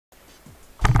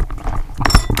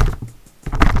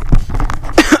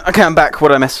Okay, I'm back. What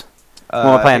did I miss? What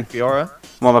am I playing? Fiora.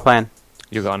 What am I playing?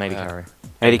 You got an 80 carry.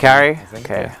 80 carry? think,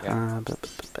 Okay. yeah.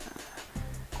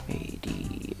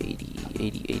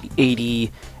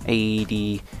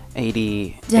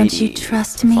 80. Don't you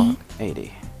trust me?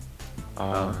 80.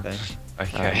 Oh, okay.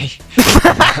 Okay.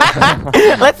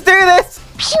 Let's do this!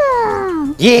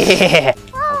 Yeah!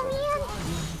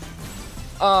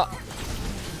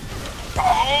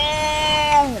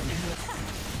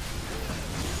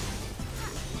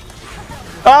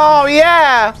 Oh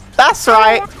yeah! That's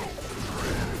right!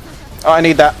 Oh, I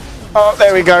need that. Oh,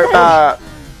 there we go. Oh,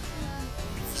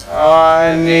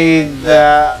 I need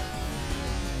that.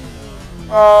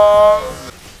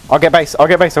 Oh. I'll get base, don't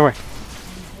worry.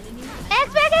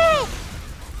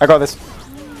 I got this.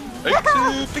 Go,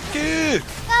 go.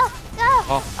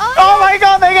 Oh my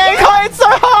god, they're getting hit so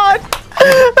hard!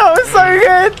 That was so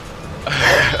good!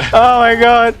 Oh my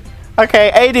god.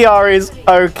 Okay, ADR is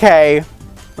okay. I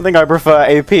think I prefer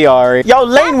APR. Yo,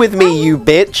 lane with me, you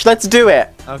bitch. Let's do it.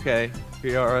 Okay.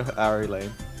 Fiora, Ahri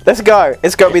lane. Let's go.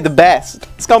 It's gonna be the best.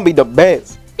 It's gonna be the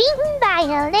best. Beaten by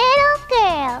a little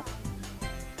girl.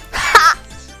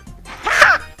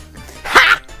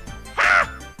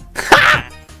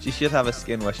 She should have a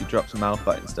skin where she drops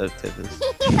Malphite instead of Tibbers.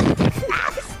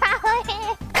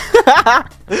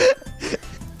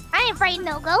 I ain't afraid of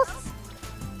no ghosts.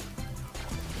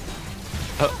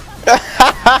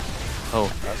 Oh,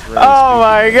 that's really Oh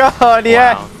my god,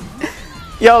 yeah. Wow.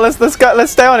 Yo, let's go.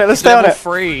 Let's stay on it. Let's stay on Level it.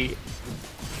 3.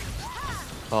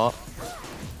 Oh.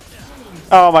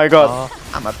 Oh my god.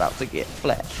 I'm about to get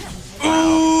flesh.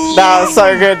 That was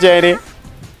so good, JD.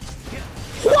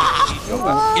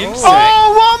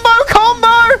 Oh, wombo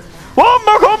combo!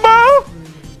 Wombo combo!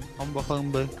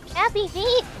 Humble. Happy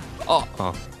feet. Oh.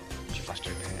 Oh. She flashed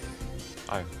over here.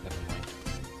 Oh, never mind.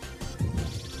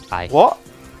 Hi. What?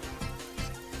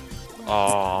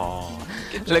 Oh.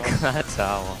 Look at that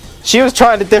tower. She was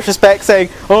trying to disrespect, saying,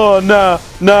 "Oh no,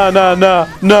 no, no, no,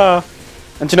 no."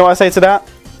 And do you know what I say to that?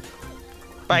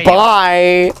 Bye.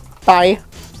 Bye. Bye.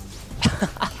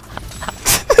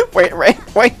 wait. Wait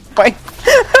for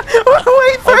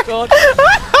Oh it. god.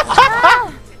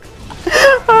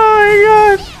 Oh my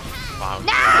god. Wow.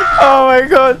 Oh my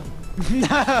god.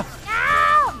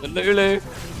 The Lulu.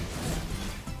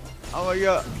 Oh my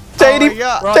god. JD, Oh my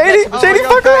god. JD, Oh my JD,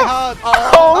 god, fuck play her up.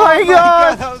 hard. Oh my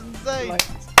god. That was insane.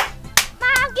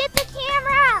 Mom, get the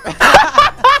camera.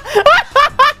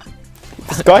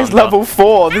 This guy's level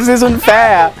 4. This isn't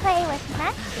fair. Play with me.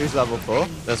 Who's level 4?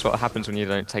 That's what happens when you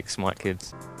don't take smart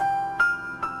kids.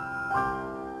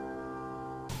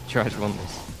 Do you actually want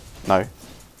this? No.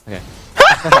 Okay.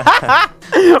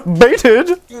 Baited.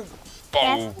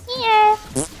 Boom. Here.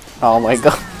 Oh my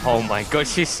god. Oh my god,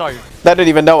 she's so... They didn't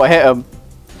even know what hit him.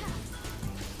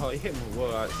 Oh, he hit me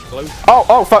with what? Explosive.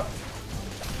 Oh, fuck.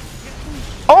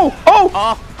 Oh! Oh.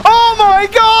 Oh my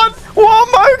god!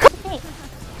 One more!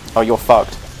 Oh, you're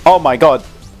fucked. Oh my god.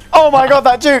 Oh my god,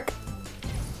 that juke!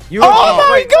 You Oh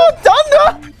my wait, god,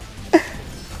 Thunder!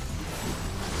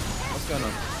 what's going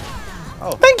on?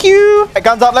 Oh. Thank you! Hey,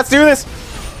 guns up, let's do this!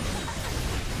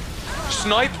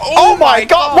 Snipe. Oh my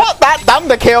god, what? That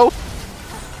Thunder kill!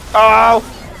 Oh!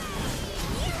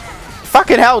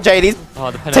 Fucking hell, JD.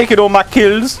 Oh, the penalty. Taking all my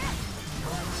kills.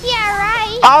 Yeah,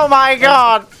 right. Oh my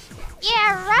god!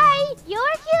 Yeah, right. Your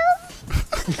kills?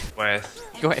 Where?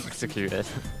 You got executed.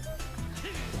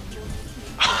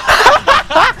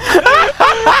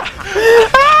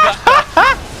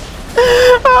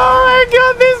 Oh my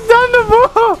god, this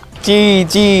Thunderball!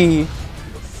 GG.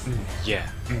 Yeah.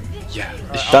 Yeah.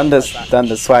 Thunder's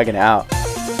swagging it out.